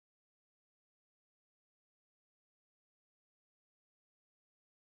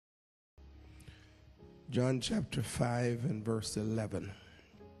John chapter 5 and verse 11.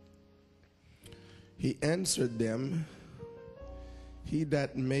 He answered them, "He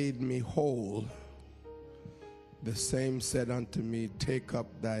that made me whole, the same said unto me, Take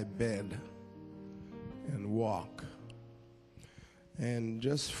up thy bed and walk." And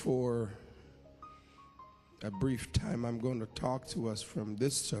just for a brief time, I'm going to talk to us from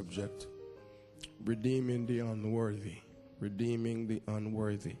this subject, redeeming the unworthy. Redeeming the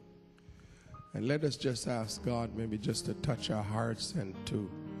unworthy. And let us just ask God maybe just to touch our hearts and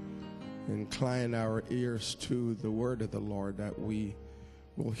to incline our ears to the word of the Lord that we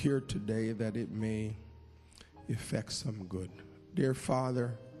will hear today, that it may effect some good. Dear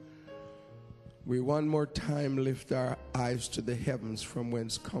Father, we one more time lift our eyes to the heavens from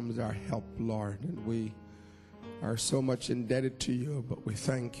whence comes our help, Lord. And we are so much indebted to you, but we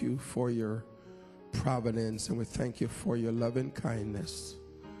thank you for your providence and we thank you for your loving kindness.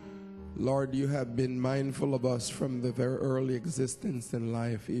 Lord, you have been mindful of us from the very early existence in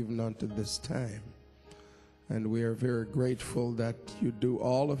life, even unto this time. And we are very grateful that you do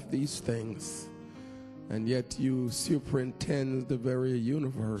all of these things, and yet you superintend the very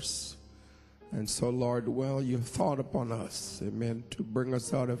universe. And so, Lord, well, you thought upon us, amen, to bring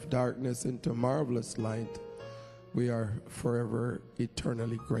us out of darkness into marvelous light. We are forever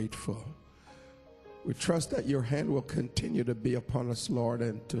eternally grateful. We trust that your hand will continue to be upon us, Lord,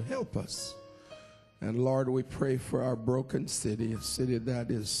 and to help us. And Lord, we pray for our broken city, a city that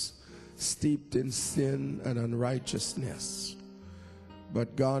is steeped in sin and unrighteousness.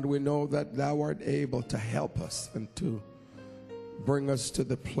 But God, we know that thou art able to help us and to bring us to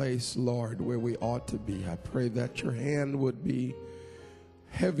the place, Lord, where we ought to be. I pray that your hand would be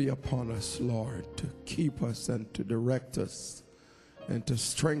heavy upon us, Lord, to keep us and to direct us and to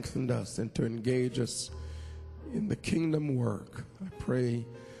strengthen us and to engage us in the kingdom work. I pray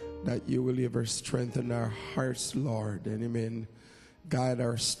that you will ever strengthen our hearts, Lord, and amen, guide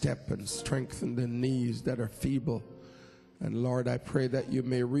our step and strengthen the knees that are feeble. And Lord, I pray that you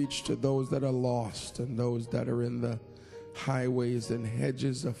may reach to those that are lost and those that are in the highways and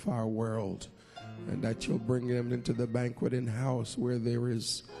hedges of our world, and that you'll bring them into the banqueting house where there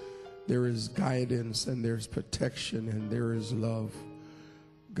is guidance and there's protection and there is love.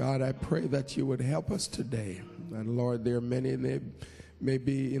 God, I pray that you would help us today. And Lord, there are many may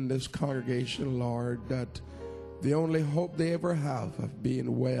be in this congregation, Lord, that the only hope they ever have of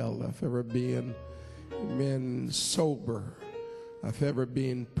being well, of ever being, amen, sober, of ever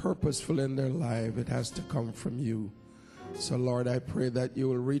being purposeful in their life, it has to come from you. So Lord, I pray that you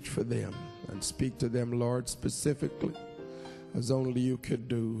will reach for them and speak to them, Lord, specifically as only you could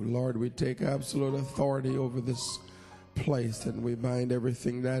do. Lord, we take absolute authority over this place, and we bind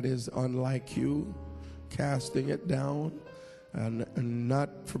everything that is unlike you, casting it down and not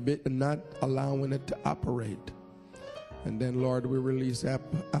allowing it to operate. And then, Lord, we release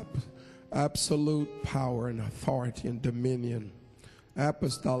absolute power and authority and dominion,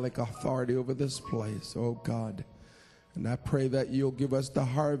 apostolic authority over this place, oh God. And I pray that you'll give us the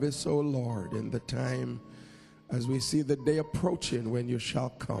harvest, oh Lord, in the time as we see the day approaching when you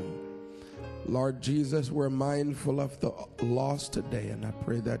shall come. Lord Jesus, we're mindful of the lost today, and I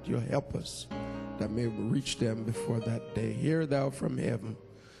pray that you'll help us, that may reach them before that day. Hear thou from heaven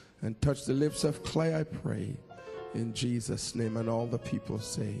and touch the lips of clay, I pray, in Jesus' name. And all the people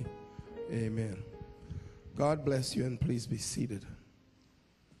say, amen. God bless you, and please be seated.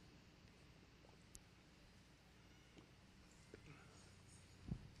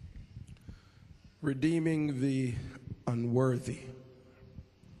 Redeeming the unworthy.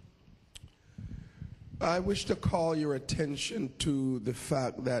 I wish to call your attention to the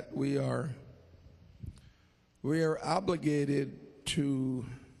fact that we are obligated to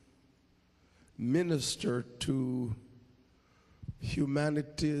minister to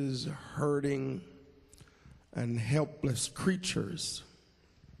humanity's hurting and helpless creatures,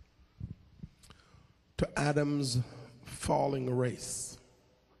 to Adam's falling race.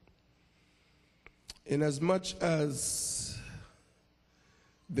 Inasmuch as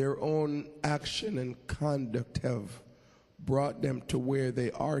their own action and conduct have brought them to where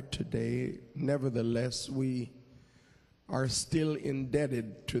they are today, nevertheless, we are still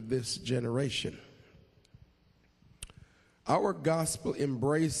indebted to this generation. Our gospel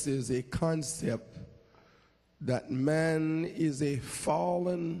embraces a concept that man is a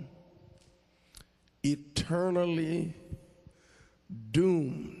fallen, eternally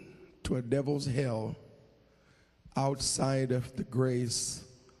doomed to a devil's hell outside of the grace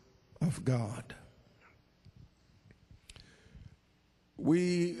of God.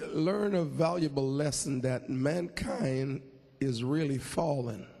 We learn a valuable lesson that mankind is really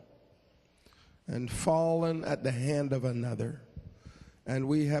fallen and fallen at the hand of another, and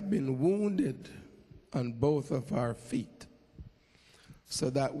we have been wounded on both of our feet, so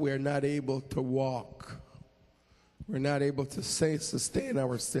that we're not able to walk. We're not able to sustain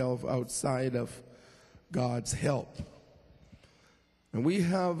ourselves outside of God's help. And we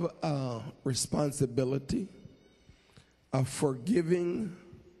have a responsibility of forgiving,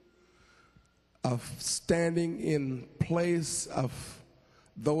 of standing in place of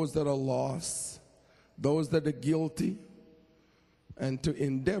those that are lost, those that are guilty, and to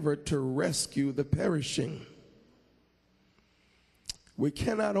endeavor to rescue the perishing. We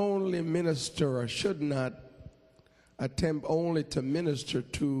cannot only minister, or should not attempt only to minister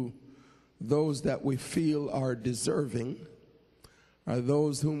to those that we feel are deserving, or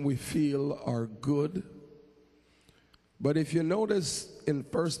those whom we feel are good. But if you notice in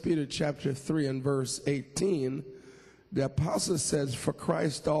 1 Peter chapter 3 and verse 18, the apostle says, "For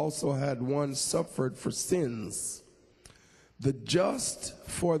Christ also had once suffered for sins, the just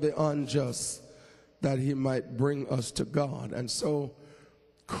for the unjust, that he might bring us to God." And so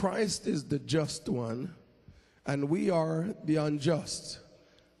Christ is the just one, and we are the unjust.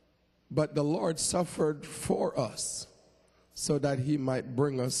 But the Lord suffered for us so that he might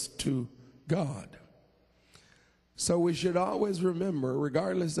bring us to God. So we should always remember,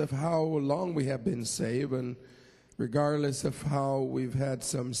 regardless of how long we have been saved and regardless of how we've had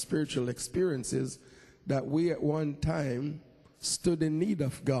some spiritual experiences, that we at one time stood in need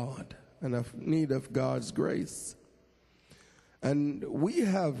of God and of need of God's grace. And we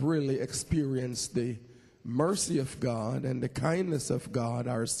have really experienced the mercy of God and the kindness of God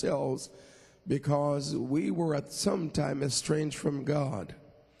ourselves, because we were at some time estranged from God.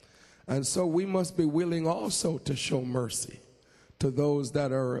 And so we must be willing also to show mercy to those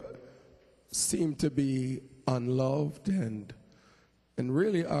that seem to be unloved and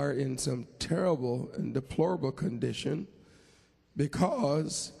really are in some terrible and deplorable condition,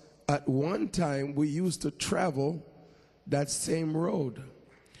 because at one time we used to travel that same road.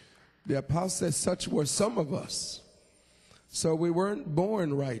 The apostle says, "Such were some of us." So we weren't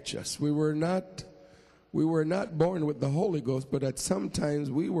born righteous. We were not born with the Holy Ghost, but at some times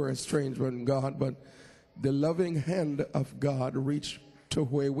we were estranged from God, but the loving hand of God reached to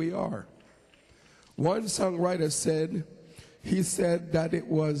where we are. One songwriter said, he said that it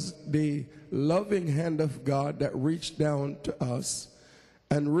was the loving hand of God that reached down to us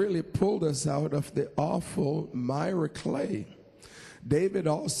and really pulled us out of the awful miry clay. David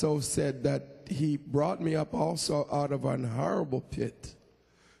also said that he brought me up also out of an horrible pit,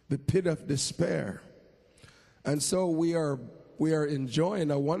 the pit of despair. And so we are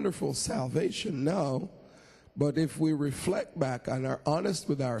enjoying a wonderful salvation now, but if we reflect back and are honest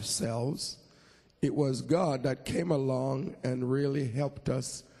with ourselves, it was God that came along and really helped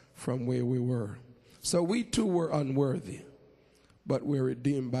us from where we were. So we too were unworthy, but we're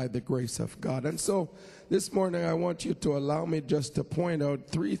redeemed by the grace of God. And so this morning I want you to allow me just to point out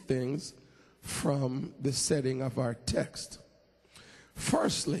three things from the setting of our text.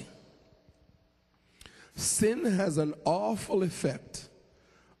 Firstly, sin has an awful effect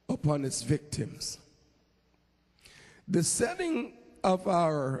upon its victims. The setting of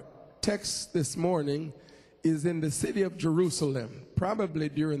our text this morning is in the city of Jerusalem, probably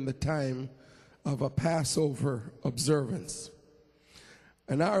during the time of a Passover observance.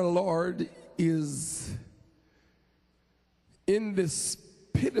 And our Lord is in this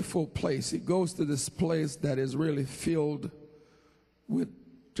pitiful place. He goes to this place that is really filled with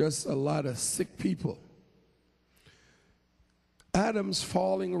just a lot of sick people. Adam's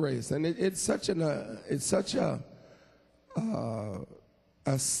falling race, and it's such a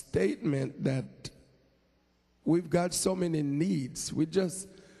statement that we've got so many needs. We just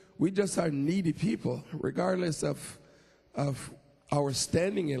are needy people, regardless of our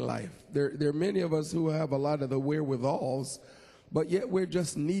standing in life. There are many of us who have a lot of the wherewithals, but yet we're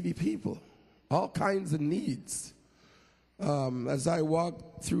just needy people, all kinds of needs. As I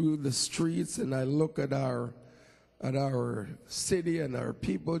walk through the streets and I look at our city and our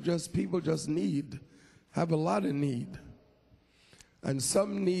people just have a lot of need. And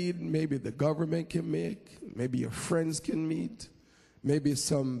some need maybe the government can make, maybe your friends can meet, maybe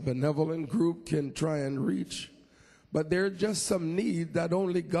some benevolent group can try and reach. But there are just some need that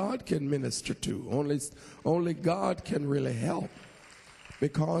only God can minister to. Only God can really help,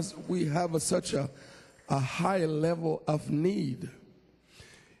 because we have such a high level of need.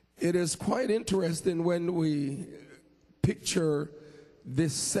 It is quite interesting when we picture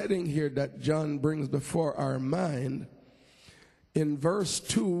this setting here that John brings before our mind. In verse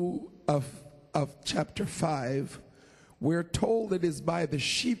 2 of chapter 5, we're told it is by the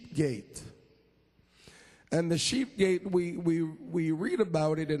sheep gate And the sheep gate, we read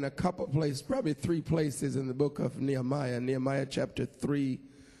about it in a couple places, probably 3 places in the book of Nehemiah. Nehemiah chapter 3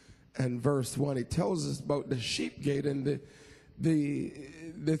 and verse 1. It tells us about the sheep gate. And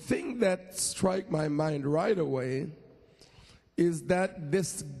the thing that struck my mind right away is that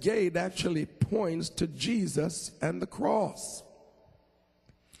this gate actually points to Jesus and the cross.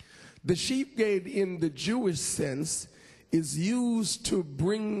 The sheep gate in the Jewish sense is used to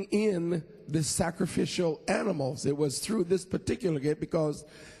bring in the sacrificial animals. It was through this particular gate, because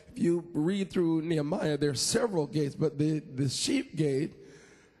if you read through Nehemiah, there are several gates, but the sheep gate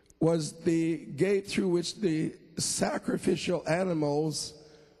was the gate through which the sacrificial animals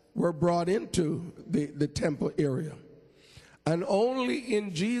were brought into the temple area. And only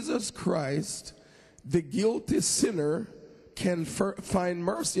in Jesus Christ, the guilty sinner can find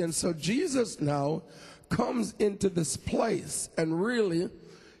mercy. And so Jesus now comes into this place, and really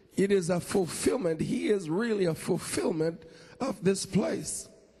it is a fulfillment. He is really a fulfillment of this place.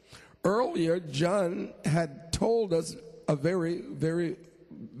 Earlier, John had told us a very, very,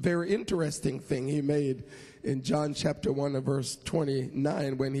 very interesting thing he made in John chapter 1 and verse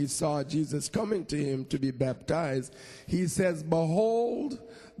 29. When he saw Jesus coming to him to be baptized, he says, "Behold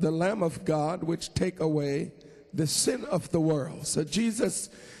the Lamb of God, which take away the sin of the world." So Jesus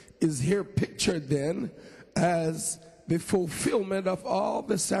is here pictured then as the fulfillment of all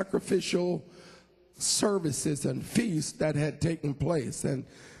the sacrificial services and feasts that had taken place. And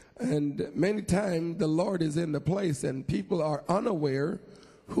many times the Lord is in the place and people are unaware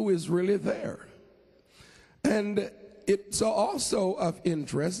who is really there. And it's also of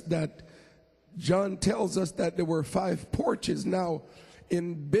interest that John tells us that there were 5 porches. Now,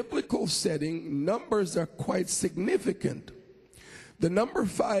 in biblical setting, numbers are quite significant. The number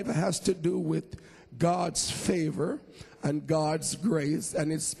 5 has to do with God's favor and God's grace,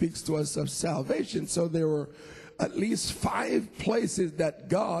 and it speaks to us of salvation. So there were at least 5 places that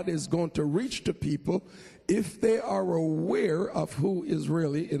God is going to reach to people if they are aware of who is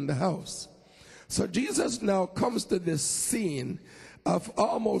really in the house. So Jesus now comes to this scene of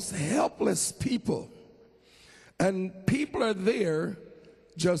almost helpless people, and people are there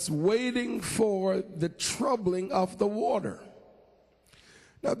just waiting for the troubling of the water.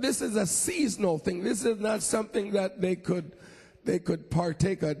 Now, this is a seasonal thing. This is not something that they could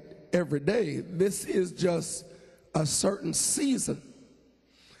partake of every day. This is just a certain season.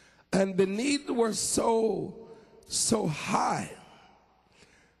 And the need was so high.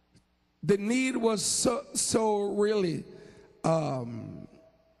 The need was so really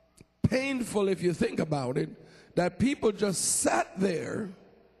painful, if you think about it, that people just sat there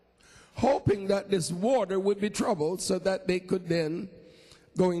hoping that this water would be troubled so that they could then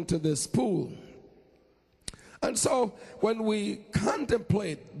go into this pool. And so when we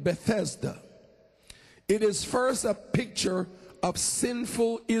contemplate Bethesda, it is first a picture of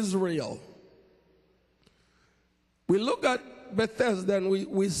sinful Israel. We look at Bethesda and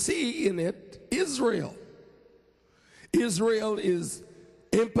we see in it Israel. Israel is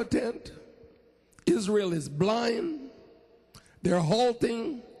impotent. Israel is blind. They're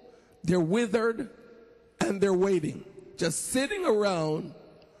halting. They're withered. And they're waiting. Just sitting around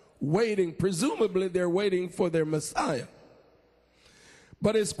waiting. Presumably they're waiting for their Messiah.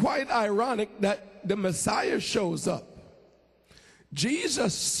 But it's quite ironic that the Messiah shows up.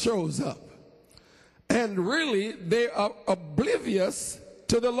 Jesus shows up. And really they are oblivious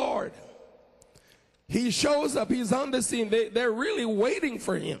to the Lord. He shows up. He's on the scene. They're really waiting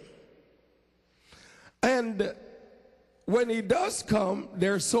for him. And when he does come,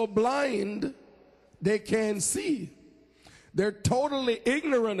 they're so blind they can't see. They're totally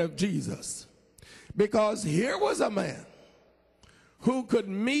ignorant of Jesus, because here was a man who could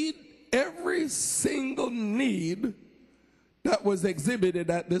meet every single need that was exhibited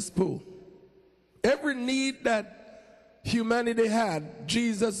at this pool. Every need that humanity had,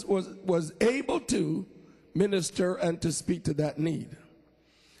 Jesus was able to minister and to speak to that need.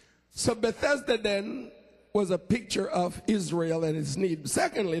 So Bethesda then was a picture of Israel and its need.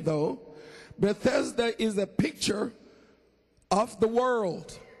 Secondly, though, Bethesda is a picture of the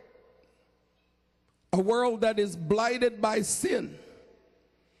world. A world that is blighted by sin.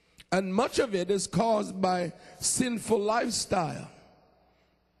 And much of it is caused by sinful lifestyle.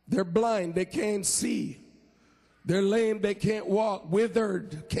 They're blind, they can't see. They're lame, they can't walk.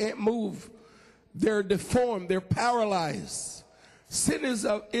 Withered, can't move. They're deformed, they're paralyzed. Sin is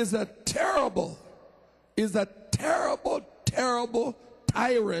a terrible, terrible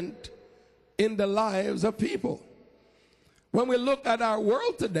tyrant in the lives of people. When we look at our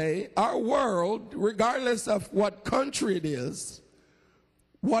world today, our world, regardless of what country it is,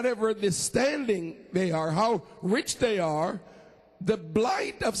 whatever the standing they are, how rich they are, the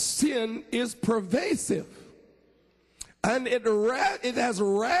blight of sin is pervasive. And it has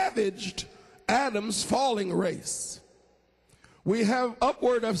ravaged Adam's falling race. We have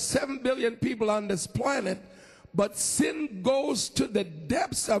upward of 7 billion people on this planet, but sin goes to the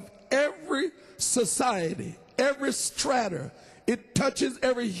depths of every society, every strata. It touches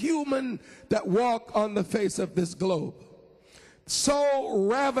every human that walk on the face of this globe. So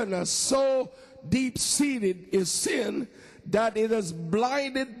ravenous, so deep-seated is sin that it has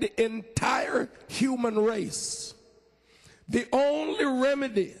blinded the entire human race. The only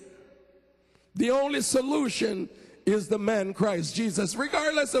remedy, the only solution is the man Christ Jesus,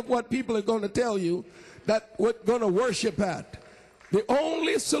 regardless of what people are going to tell you that we're going to worship at. The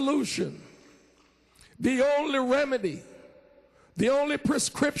only solution, the only remedy, the only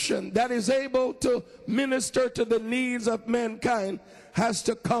prescription that is able to minister to the needs of mankind has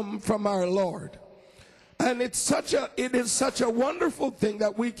to come from our Lord. And it is such a wonderful thing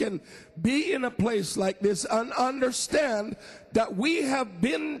that we can be in a place like this and understand that we have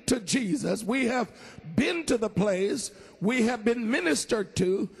been to Jesus, we have been to the place, we have been ministered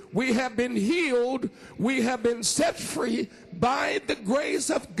to, we have been healed, we have been set free by the grace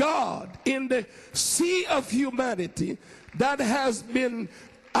of God in the sea of humanity that has been,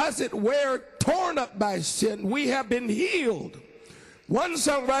 as it were, torn up by sin. We have been healed. One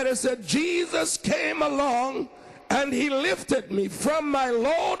songwriter said, Jesus came along and he lifted me from my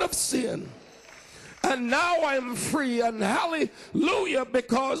load of sin. And now I'm free, and hallelujah,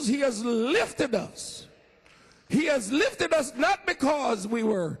 because he has lifted us. He has lifted us not because we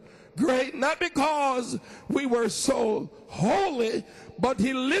were great, not because we were so holy, but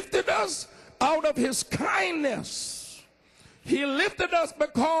he lifted us out of his kindness. He lifted us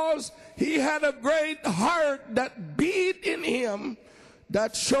because he had a great heart that beat in him,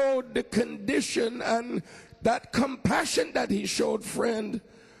 that showed the condition, and that compassion that he showed, friend,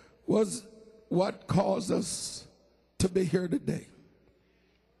 was what caused us to be here today.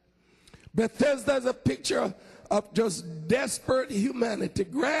 Bethesda is a picture of just desperate humanity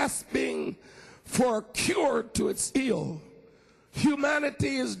grasping for a cure to its ill.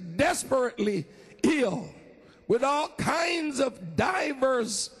 Humanity is desperately ill with all kinds of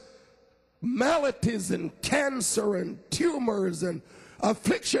diverse maladies and cancer and tumors and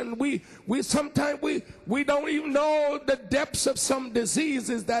affliction. We sometimes don't even know the depths of some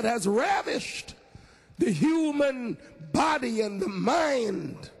diseases that has ravished the human body and the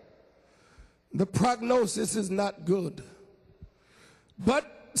mind. The prognosis is not good.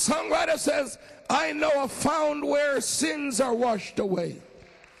 But songwriter says, I know a found where sins are washed away.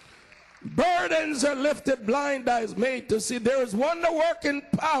 Burdens are lifted, blind eyes made to see. There is wonder-working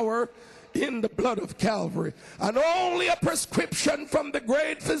power in the blood of Calvary, and only a prescription from the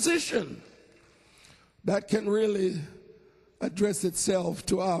great physician that can really address itself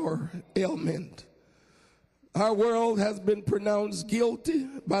to our ailment. Our world has been pronounced guilty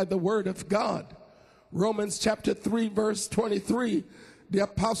by the word of God. Romans chapter 3 verse 23, the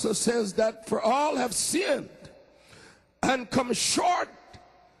apostle says that for all have sinned and come short,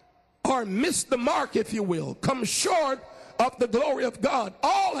 or missed the mark, if you will, come short of the glory of God.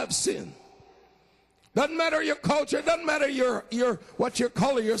 All have sinned. Doesn't matter your culture, doesn't matter what your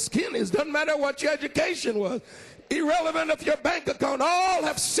color your skin is, doesn't matter what your education was, irrelevant of your bank account. All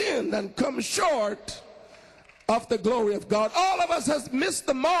have sinned and come short of the glory of God. All of us has missed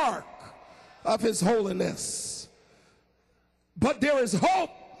the mark of his holiness. But there is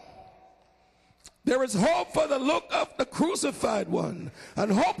hope. There is hope for the look of the crucified one.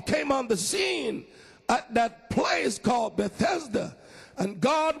 And hope came on the scene at that place called Bethesda. And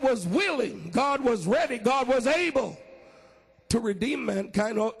God was willing, God was ready, God was able to redeem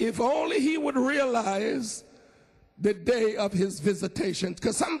mankind if only he would realize the day of his visitation.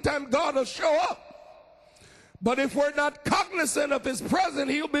 Because sometimes God will show up, but if we're not cognizant of his presence,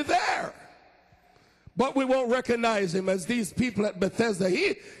 he'll be there, but we won't recognize him. As these people at Bethesda,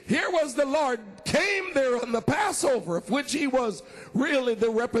 here was the Lord, came there on the Passover, of which he was really the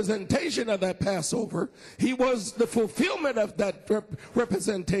representation of that Passover. He was the fulfillment of that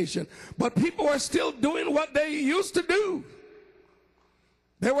representation. But people were still doing what they used to do.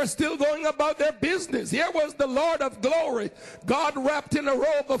 They were still going about their business. Here was the Lord of glory, God wrapped in a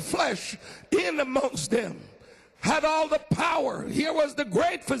robe of flesh in amongst them, had all the power. Here was the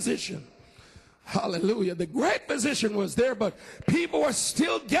great physician. Hallelujah. The great physician was there, but people were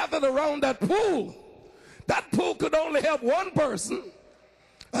still gathered around that pool. That pool could only help one person,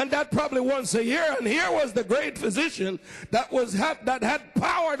 and that probably once a year. And here was the great physician that had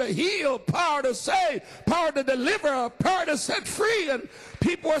power to heal, power to save, power to deliver, power to set free, and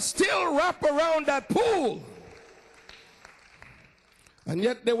People are still wrapped around that pool. And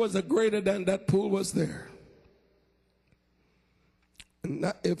yet there was a greater than that pool was there.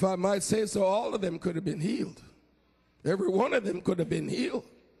 And if I might say so, all of them could have been healed. Every one of them could have been healed.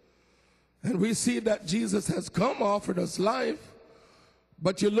 And we see that Jesus has come, offered us life.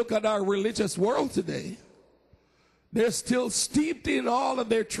 But you look at our religious world today, they're still steeped in all of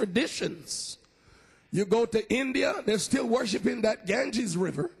their traditions. You go to India, they're still worshiping that Ganges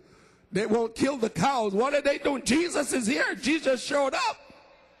River. They won't kill the cows. What are they doing? Jesus is here. Jesus showed up.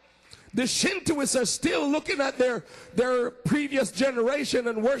 The Shintoists are still looking at their previous generation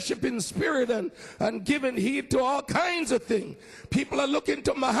and worshiping spirit and giving heed to all kinds of things. People are looking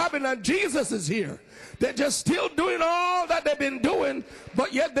to Muhammad, and Jesus is here. They're just still doing all that they've been doing,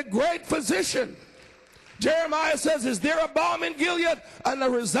 but yet the great physician. Jeremiah says, is there a balm in Gilead? And a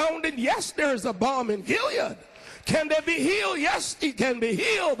resounding, yes, there is a balm in Gilead. Can they be healed? Yes, he can be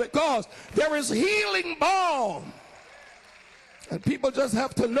healed, because there is healing balm. And people just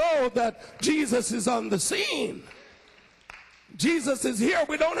have to know that Jesus is on the scene. Jesus is here.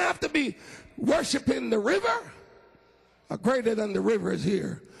 We don't have to be worshiping the river. A greater than the river is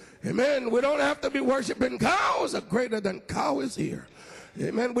here. Amen. We don't have to be worshiping cows. A greater than cow is here.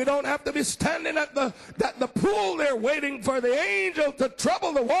 Amen. We don't have to be standing at the pool there waiting for the angel to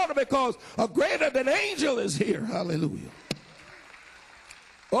trouble the water, because a greater than angel is here. Hallelujah.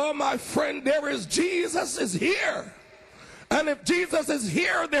 Oh, my friend, there is Jesus is here. And if Jesus is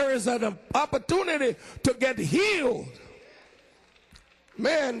here, there is an opportunity to get healed.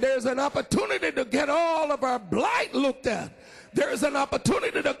 Man, there's an opportunity to get all of our blight looked at. There is an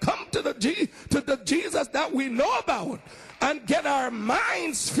opportunity to come to the Jesus that we know about and get our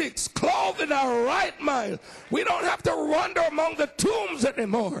minds fixed, clothed in our right mind. We don't have to wander among the tombs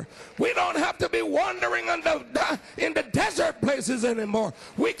anymore. We don't have to be wandering in the desert places anymore.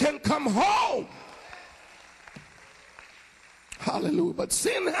 We can come home. Hallelujah. But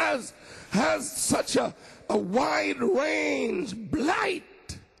sin has such a wide range blight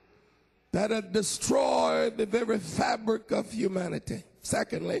that had destroyed the very fabric of humanity.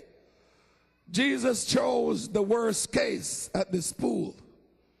 Secondly, Jesus chose the worst case at this pool.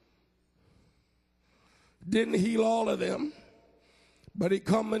 Didn't heal all of them, but he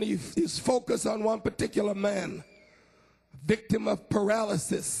come and he's focused on one particular man, victim of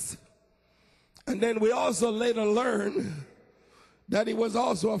paralysis. And then we also later learn that he was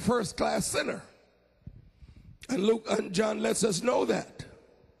also a first-class sinner. And Luke and John lets us know that.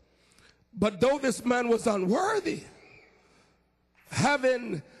 But though this man was unworthy,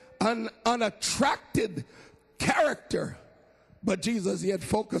 having an unattracted character, but Jesus yet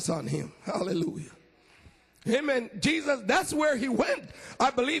focused on him. Hallelujah. Amen. Jesus, that's where he went.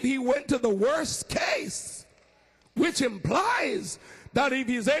 I believe he went to the worst case, which implies that if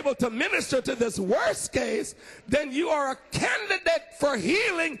he's able to minister to this worst case, then you are a candidate for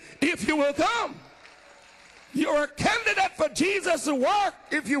healing if you will come. You're a candidate for Jesus to work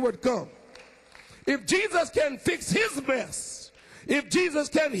if you would come. If Jesus can fix his mess, if Jesus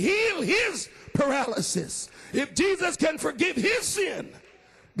can heal his paralysis, if Jesus can forgive his sin,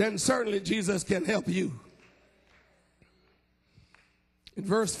 then certainly Jesus can help you. In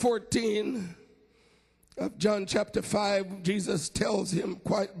verse 14 of John chapter 5, Jesus tells him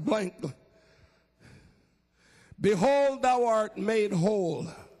quite blankly, behold, thou art made whole.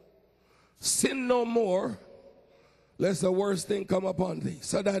 Sin no more, lest the worst thing come upon thee.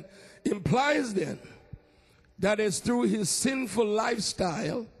 So that implies then that it's through his sinful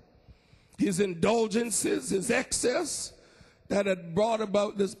lifestyle, his indulgences, his excess, that had brought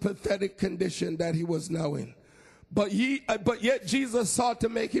about this pathetic condition that he was now in. But yet Jesus sought to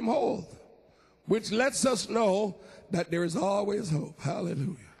make him whole, which lets us know that there is always hope.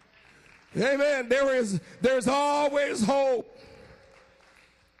 Hallelujah. Amen. There's always hope.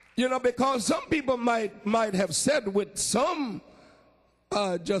 You know, because some people might have said with some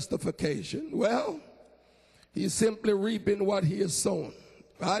justification, well, he's simply reaping what he has sown.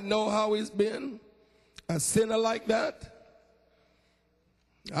 I know how he's been, a sinner like that.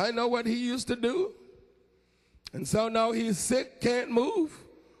 I know what he used to do. And so now he's sick, can't move.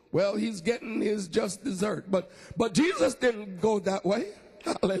 Well, he's getting his just desert. But Jesus didn't go that way.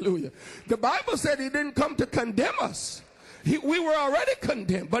 Hallelujah. The Bible said he didn't come to condemn us. We were already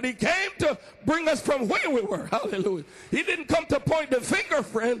condemned, but he came to bring us from where we were. Hallelujah. He didn't come to point the finger,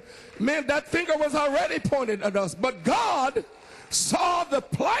 friend. Man, that finger was already pointed at us. But God saw the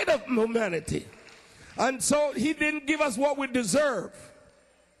plight of humanity. And so he didn't give us what we deserve.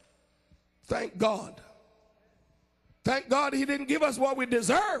 Thank God. Thank God he didn't give us what we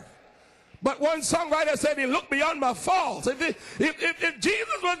deserve. But one songwriter said he looked beyond my faults. If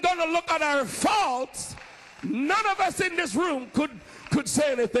Jesus was going to look at our faults, none of us in this room could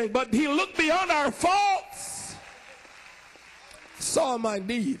say anything. But he looked beyond our faults, saw my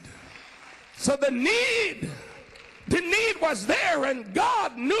need. So the need was there, and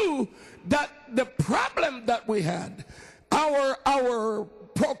God knew that the problem that we had, our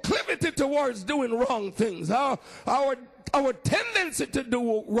proclivity towards doing wrong things, our tendency to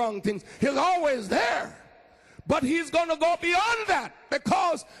do wrong things is always there. But he's going to go beyond that,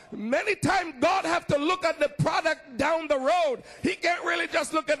 because many times God have to look at the product down the road. He can't really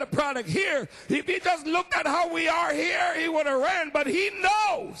just look at the product here. If he just looked at how we are here, he would have ran. But he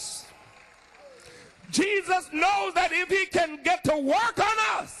knows. Jesus knows that if he can get to work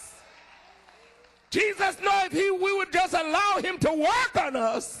on us, Jesus knows if we would just allow him to work on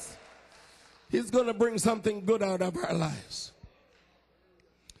us, he's going to bring something good out of our lives.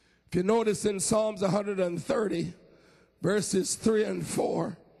 If you notice in Psalms 130, verses 3 and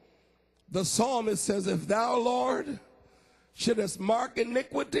 4, the psalmist says, if thou, Lord, shouldest mark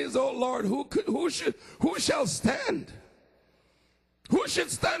iniquities, O Lord, who shall stand? Who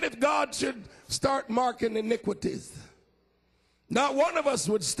should stand if God should start marking iniquities? Not one of us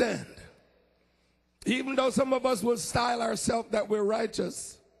would stand. Even though some of us would style ourselves that we're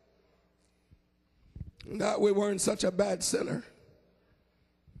righteous, that we weren't such a bad sinner,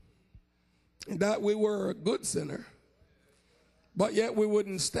 that we were a good sinner, but yet we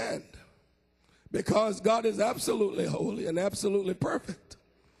wouldn't stand, because God is absolutely holy and absolutely perfect.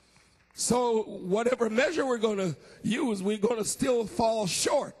 So whatever measure we're going to use, we're going to still fall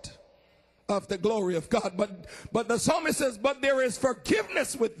short of the glory of God. But the psalmist says, but there is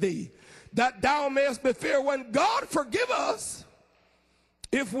forgiveness with thee, that thou mayest be feared. When God forgive us,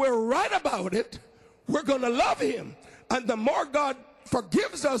 if we're right about it, we're going to love him. And the more God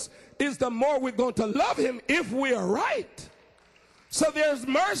forgives us is the more we're going to love him if we are right. So there's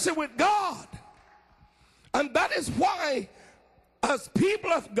mercy with God. And that is why, as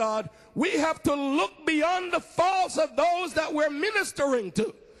people of God, we have to look beyond the faults of those that we're ministering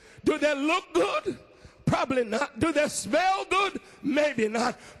to. Do they look good? Probably not. Do they smell good? Maybe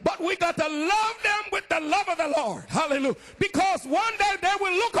not. But we got to love them with the love of the Lord. Hallelujah. Because one day they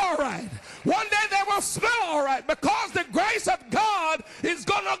will look all right. One day they will smell all right. Because the grace of God is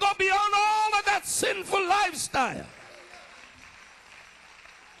going to go beyond all of that sinful lifestyle.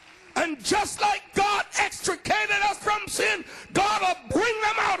 And just like God extricated us from sin, God will bring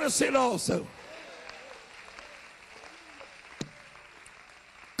them out of sin also.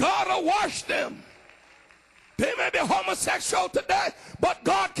 God will wash them. They may be homosexual today, but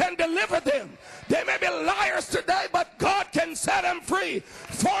God can deliver them. They may be liars today, but God can set them free.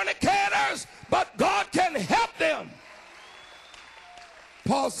 Fornicators, but God can help them.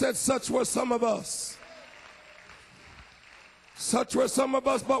 Paul said, such were some of us. Such were some of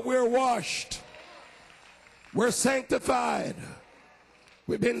us, but we're washed. We're sanctified.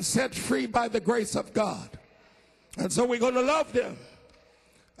 We've been set free by the grace of God. And so we're going to love them.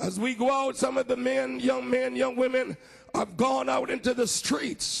 As we go out, some of the men, young women have gone out into the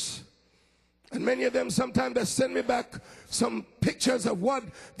streets. And many of them, sometimes they send me back some pictures of what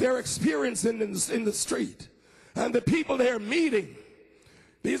they're experiencing in the street. And the people they're meeting.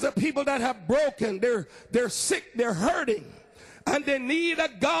 These are people that have broken. They're sick. They're hurting. And they need a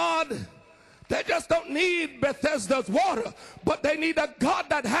God. They just don't need Bethesda's water, but they need a God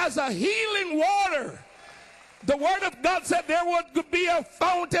that has a healing water. The word of God said there would be a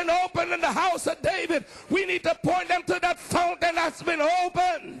fountain open in the house of David. We need to point them to that fountain that's been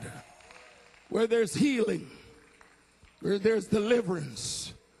opened, where there's healing, where there's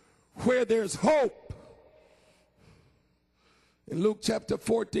deliverance, where there's hope. In Luke chapter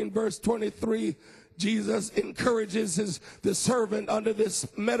 14, verse 23, Jesus encourages the servant under this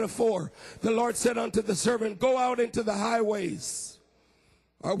metaphor. The Lord said unto the servant, go out into the highways.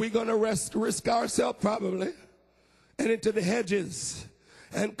 Are we going to risk ourselves? Probably. And into the hedges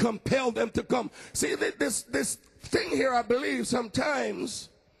and compel them to come. See, this thing here, I believe sometimes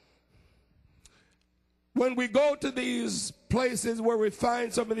when we go to these places where we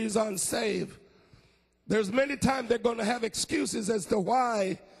find some of these unsaved, there's many times they're going to have excuses as to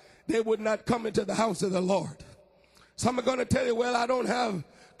why they would not come into the house of the Lord. Some are going to tell you, well, I don't have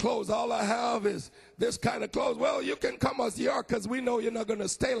clothes. All I have is this kind of clothes. Well, you can come as you are, because we know you're not going to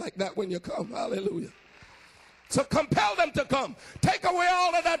stay like that when you come. Hallelujah. So compel them to come. Take away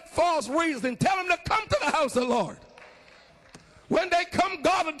all of that false reasoning. Tell them to come to the house of the Lord. When they come,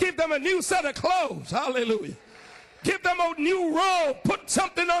 God will give them a new set of clothes. Hallelujah. Give them a new robe. Put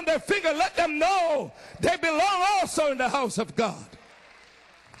something on their finger. Let them know they belong also in the house of God.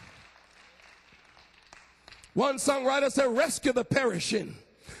 One songwriter said, rescue the perishing,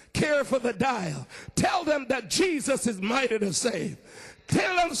 care for the dying. Tell them that Jesus is mighty to save.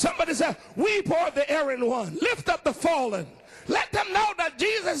 Tell them, somebody said, weep o'er the erring one. Lift up the fallen. Let them know that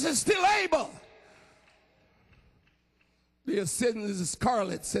Jesus is still able. Their sins is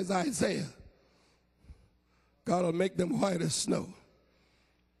scarlet, says Isaiah. God will make them white as snow.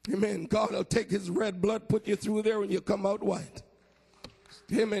 Amen. God will take his red blood, put you through there, and you come out white.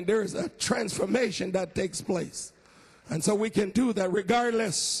 Amen. There's a transformation that takes place. And so we can do that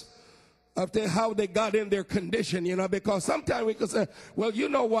regardless of how they got in their condition, you know, because sometimes we can say, well, you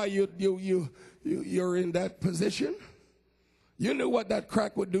know why you're in that position. You knew what that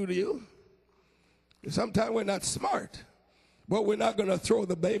crack would do to you. Sometimes we're not smart, but we're not going to throw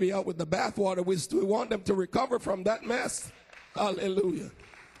the baby out with the bathwater. We want them to recover from that mess. Hallelujah.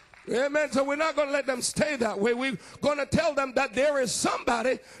 Amen. So we're not going to let them stay that way. We're going to tell them that there is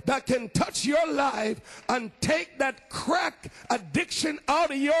somebody that can touch your life and take that crack addiction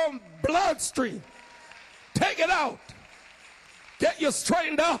out of your bloodstream. Take it out. Get you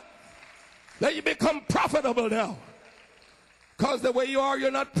straightened up. Let you become profitable now. Because the way you are,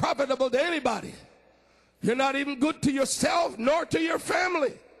 you're not profitable to anybody. You're not even good to yourself nor to your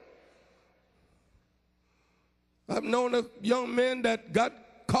family. I've known a young man that got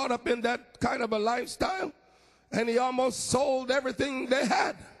caught up in that kind of a lifestyle, and he almost sold everything they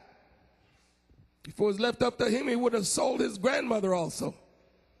had. If it was left up to him, he would have sold his grandmother also,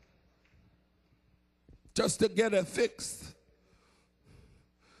 just to get it fixed.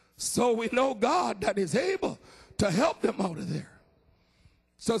 So we know God that is able to help them out of there.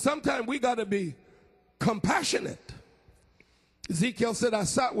 So sometimes we got to be compassionate. Ezekiel said, I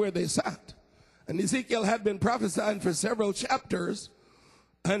sat where they sat. And Ezekiel had been prophesying for several chapters.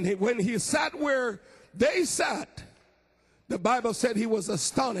 And when he sat where they sat, the Bible said he was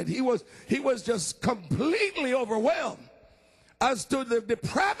astonished. He was just completely overwhelmed as to the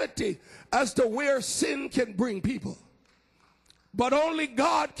depravity, as to where sin can bring people. But only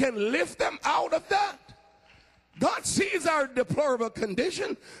God can lift them out of that. God sees our deplorable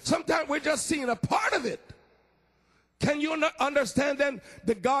condition. Sometimes we're just seeing a part of it. Can you not understand then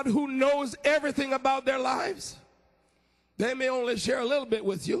the God who knows everything about their lives? They may only share a little bit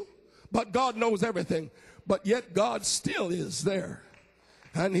with you, but God knows everything. But yet God still is there.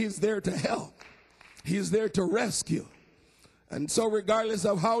 And he's there to help. He's there to rescue. And so regardless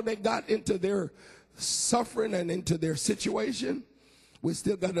of how they got into their suffering and into their situation, we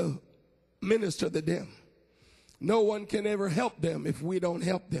still got to minister to them. No one can ever help them if we don't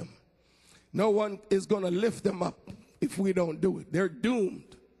help them. No one is going to lift them up if we don't do it. They're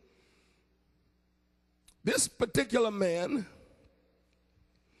doomed. This particular man,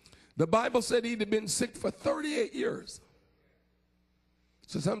 the Bible said he'd been sick for 38 years.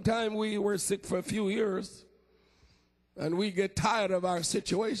 So sometimes we were sick for a few years and we get tired of our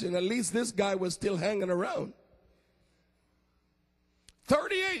situation. At least this guy was still hanging around.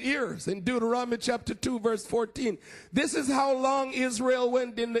 38 years in Deuteronomy chapter 2 verse 14. This is how long Israel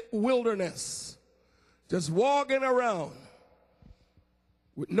went in the wilderness. Just walking around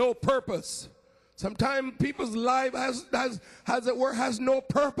with no purpose. Sometimes people's life has no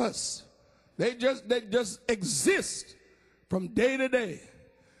purpose. They just exist from day to day.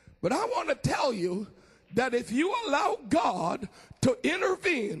 But I want to tell you that if you allow God to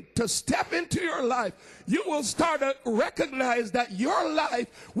intervene, to step into your life, you will start to recognize that your life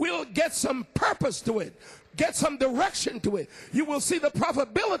will get some purpose to it, get some direction to it. You will see the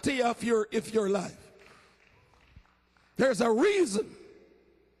profitability of your life. There's a reason.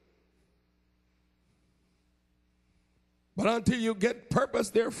 But until you get purpose,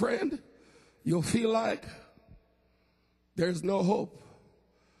 dear friend, you'll feel like there's no hope.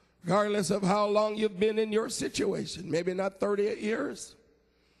 Regardless of how long you've been in your situation, maybe not 38 years,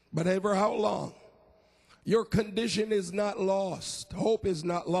 but ever how long, your condition is not lost. Hope is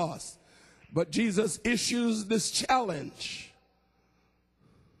not lost. But Jesus issues this challenge.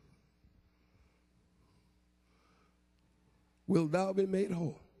 Will thou be made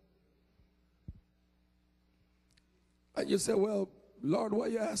whole? And you say, well, Lord, why are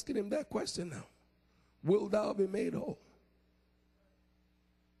you asking him that question now? Will thou be made whole?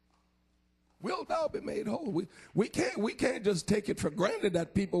 Will thou be made whole? We can't just take it for granted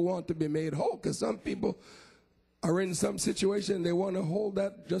that people want to be made whole, because some people are in some situation, they want to hold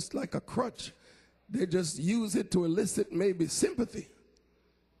that just like a crutch. They just use it to elicit maybe sympathy.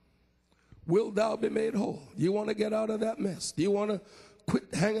 Will thou be made whole? Do you want to get out of that mess? Do you want to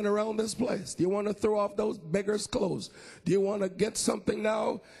quit hanging around this place? Do you want to throw off those beggars' clothes? Do you want to get something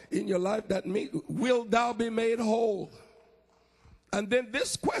now in your life that will thou be made whole? And then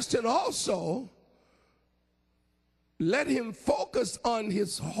this question also let him focus on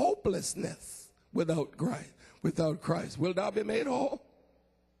his hopelessness without Christ. Will thou be made whole?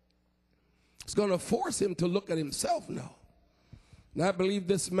 It's going to force him to look at himself now. And I believe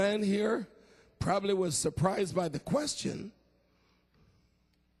this man here probably was surprised by the question.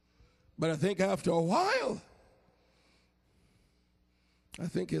 But I think after a while, I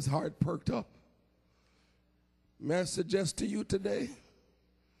think his heart perked up. May I suggest to you today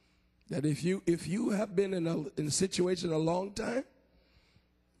that if you have been in a situation a long time,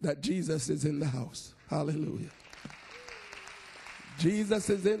 that Jesus is in the house. Hallelujah. Jesus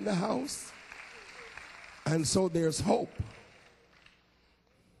is in the house, and so there's hope.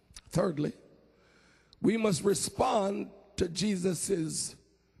 Thirdly, we must respond to Jesus's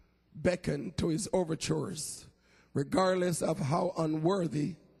beckon, to his overtures, regardless of how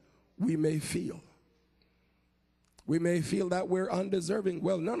unworthy we may feel. We may feel that we're undeserving.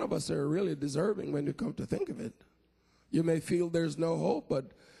 Well, none of us are really deserving when you come to think of it. You may feel there's no hope,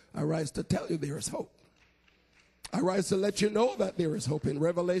 but I rise to tell you there is hope. I rise to let you know that there is hope. In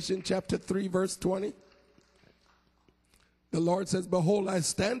Revelation chapter 3, verse 20, the Lord says, behold, I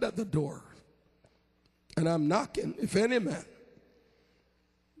stand at the door, and I'm knocking. If any man,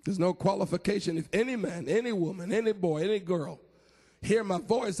 there's no qualification, if any man, any woman, any boy, any girl, hear my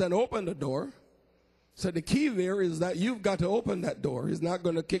voice and open the door. So the key there is that you've got to open that door. He's not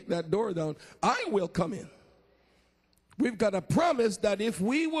going to kick that door down. I will come in. We've got a promise that if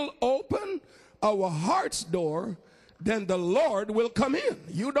we will open our heart's door, then the Lord will come in.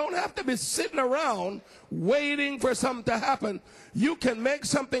 You don't have to be sitting around waiting for something to happen. You can make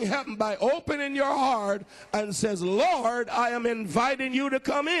something happen by opening your heart and says, Lord, I am inviting you to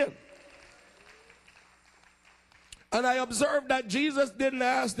come in. And I observed that Jesus didn't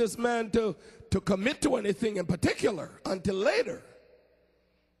ask this man to commit to anything in particular until later.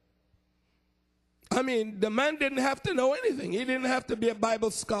 I mean, the man didn't have to know anything. He didn't have to be a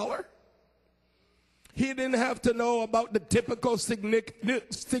Bible scholar. He didn't have to know about the typical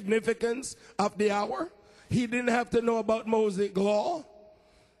significance of the hour. He didn't have to know about Mosaic law.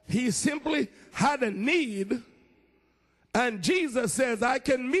 He simply had a need, and Jesus says, I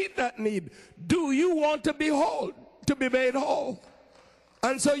can meet that need. Do you want to be whole, to be made whole?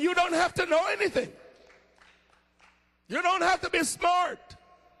 And so you don't have to know anything. You don't have to be smart.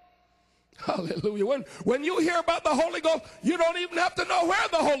 Hallelujah. When you hear about the Holy Ghost, you don't even have to know where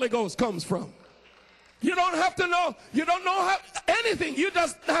the Holy Ghost comes from. You don't have to know, you don't know anything. You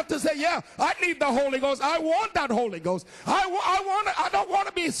just have to say, yeah, I need the Holy Ghost. I want that Holy Ghost. I don't want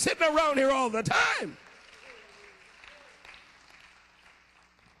to be sitting around here all the time.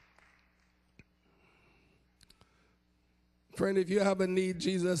 Friend, if you have a need,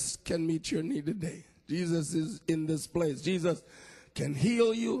 Jesus can meet your need today. Jesus is in this place. Jesus can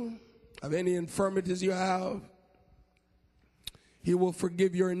heal you of any infirmities you have. He will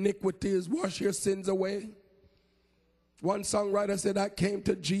forgive your iniquities, wash your sins away. One songwriter said, I came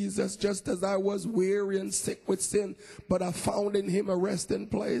to Jesus just as I was weary and sick with sin, but I found in him a resting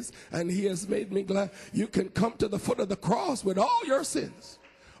place, and he has made me glad. You can come to the foot of the cross with all your sins,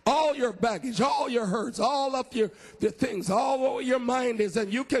 all your baggage, all your hurts, all of your things, all over your mind is,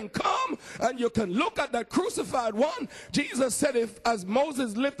 and you can come and you can look at that crucified one. Jesus said, if as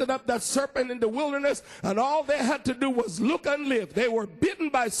Moses lifted up that serpent in the wilderness, and all they had to do was look and live. They were bitten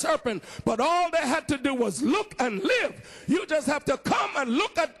by serpent, but all they had to do was look and live. You just have to come and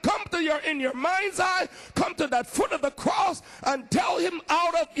look at, come to your, in your mind's eye, come to that foot of the cross and tell him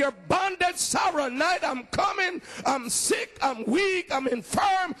out of your bondage, sorrow night, I'm coming, I'm sick, I'm weak, I'm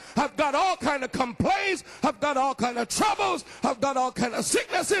infirm, I've got all kind of complaints, I've got all kind of troubles, I've got all kind of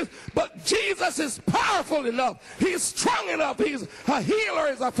sicknesses, but Jesus is powerful enough, he's strong enough, he's a healer,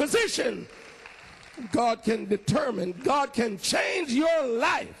 he's a physician. God can determine, God can change your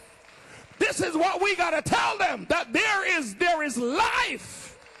life. This is what we got to tell them, that there is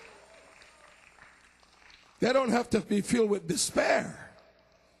life. They don't have to be filled with despair,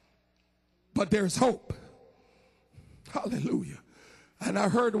 but there's hope. Hallelujah. And I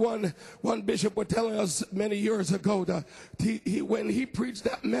heard one bishop was telling us many years ago that when he preached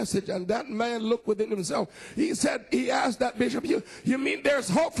that message and that man looked within himself, he said, he asked that bishop, you mean there's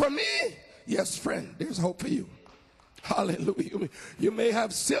hope for me? Yes, friend, there's hope for you. Hallelujah. You may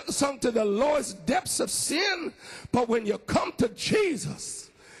have sunk to the lowest depths of sin, but when you come to Jesus,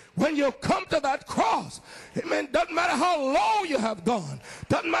 when you come to that cross, amen, doesn't matter how low you have gone,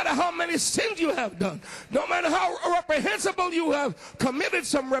 doesn't matter how many sins you have done, no matter how reprehensible you have committed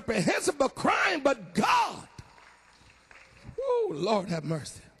some reprehensible crime, but God, oh Lord have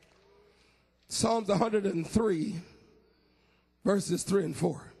mercy. Psalms 103 verses 3 and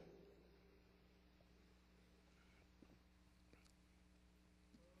 4.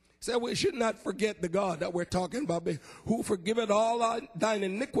 So we should not forget the God that we're talking about, who forgiveth all thine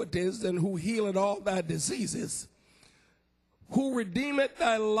iniquities and who healeth all thy diseases, who redeemeth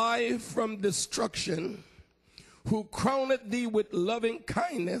thy life from destruction, who crowneth thee with loving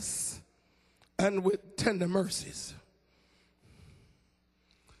kindness and with tender mercies.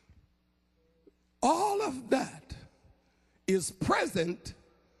 All of that is present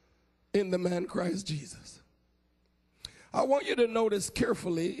in the man Christ Jesus. I want you to notice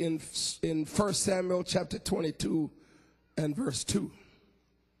carefully in 1 Samuel chapter 22 and verse 2.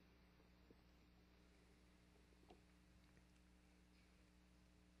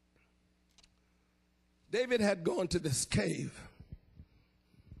 David had gone to this cave.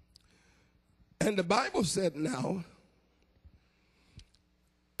 And the Bible said now,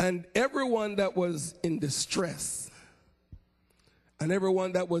 and everyone that was in distress, and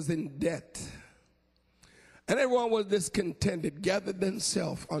everyone that was in debt, and everyone was discontented, gathered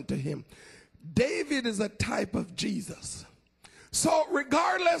themselves unto him. David is a type of Jesus. So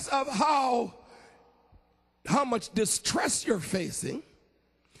regardless of how much distress you're facing,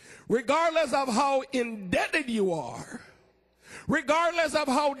 regardless of how indebted you are, regardless of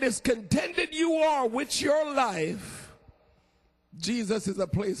how discontented you are with your life, Jesus is a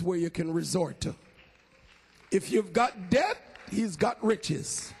place where you can resort to. If you've got debt, he's got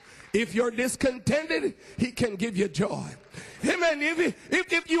riches. If you're discontented, he can give you joy. Amen.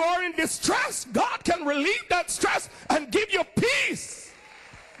 If you are in distress, God can relieve that stress and give you peace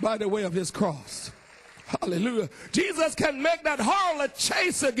by the way of his cross. Hallelujah. Jesus can make that harlot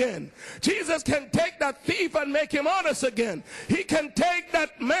chase again. Jesus can take that thief and make him honest again. He can take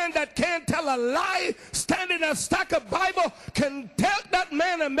that man that can't tell a lie, stand in a stack of Bible, can take that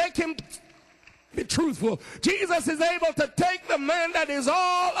man and make him be truthful. Jesus is able to take the man that is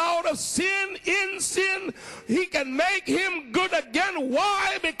all out of sin, in sin. He can make him good again.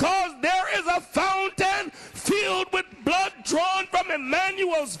 Why? Because there is a fountain filled with blood drawn from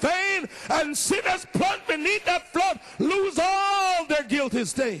Emmanuel's vein, and sinners plunged beneath that flood lose all their guilty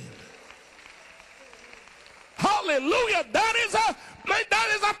stain. Hallelujah. That is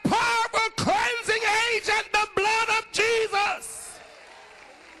a powerful cleansing agent, the blood of Jesus.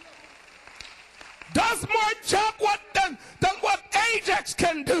 Does more job than what Ajax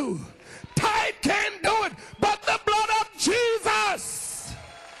can do. Tide can't do it, but the blood of Jesus.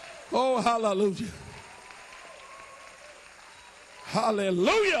 Oh, hallelujah.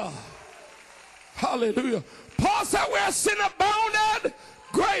 Hallelujah. Hallelujah. Paul said where sin abounded,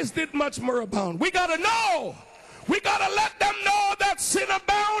 grace did much more abound. We got to know. We got to let them know that sin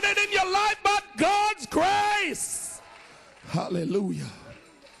abounded in your life, but God's grace. Hallelujah.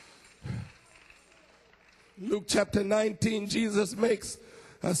 Luke chapter 19, Jesus makes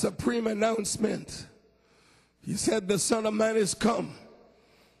a supreme announcement. He said, the Son of Man is come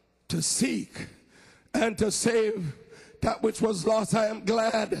to seek and to save that which was lost. I am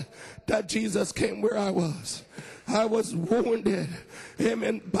glad that Jesus came where I was. I was wounded,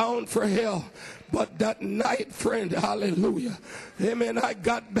 amen, bound for hell. But that night, friend, hallelujah, amen, I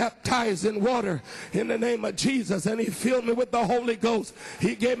got baptized in water in the name of Jesus, and he filled me with the Holy Ghost.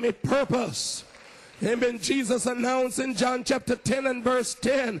 He gave me purpose. Amen. Jesus announced in John chapter 10 and verse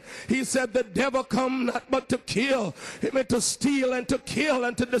 10, he said, the devil come not but to kill, amen, to steal and to kill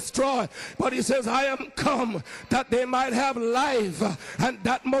and to destroy. But he says, I am come that they might have life, and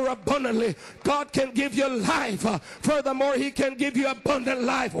that more abundantly. God can give you life. Furthermore, he can give you abundant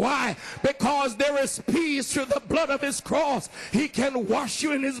life. Why? Because there is peace through the blood of his cross. He can wash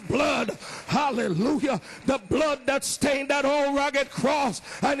you in his blood. Hallelujah. The blood that stained that old rugged cross,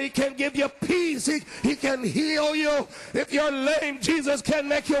 and he can give you peace. He can heal you. If you're lame, Jesus can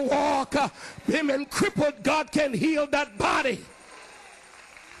make you walk. Amen. Crippled, God can heal that body.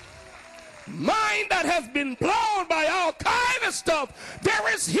 Mind that has been blown by all kind of stuff,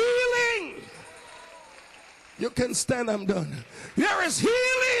 there is healing. You can stand, I'm done. There is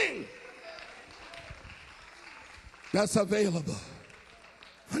healing that's available.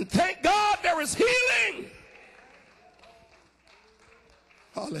 And thank God there is healing.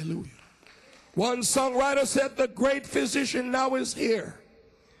 Hallelujah. One songwriter said, the great physician now is here,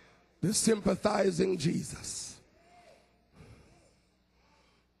 the sympathizing Jesus.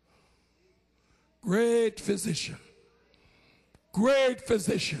 Great physician. Great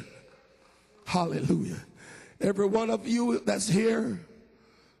physician. Hallelujah. Every one of you that's here,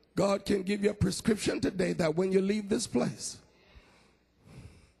 God can give you a prescription today that when you leave this place,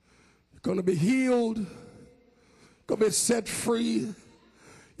 you're going to be healed, you're going to be set free.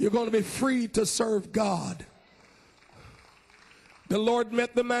 You're going to be free to serve God. The Lord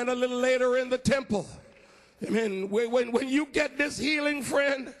met the man a little later in the temple. Amen. When you get this healing,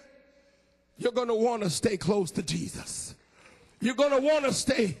 friend, you're going to want to stay close to Jesus. You're going to want to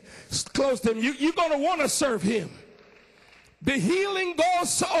stay close to him. You're going to want to serve him. The healing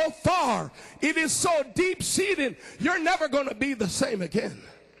goes so far. It is so deep-seated. You're never going to be the same again.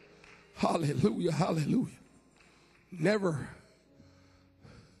 Hallelujah, hallelujah. Never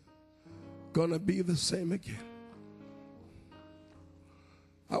going to be the same again.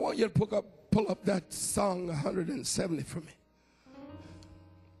 I want you to pull up that song 170 for me.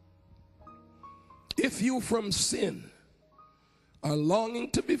 If you from sin are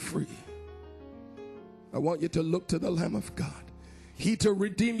longing to be free, I want you to look to the Lamb of God. He to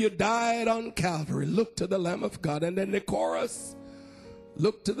redeem you died on Calvary. Look to the Lamb of God. And then the chorus,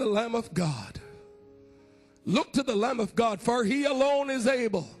 look to the Lamb of God. Look to the Lamb of God, for he alone is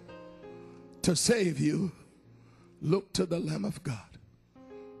able to save you. Look to the Lamb of God.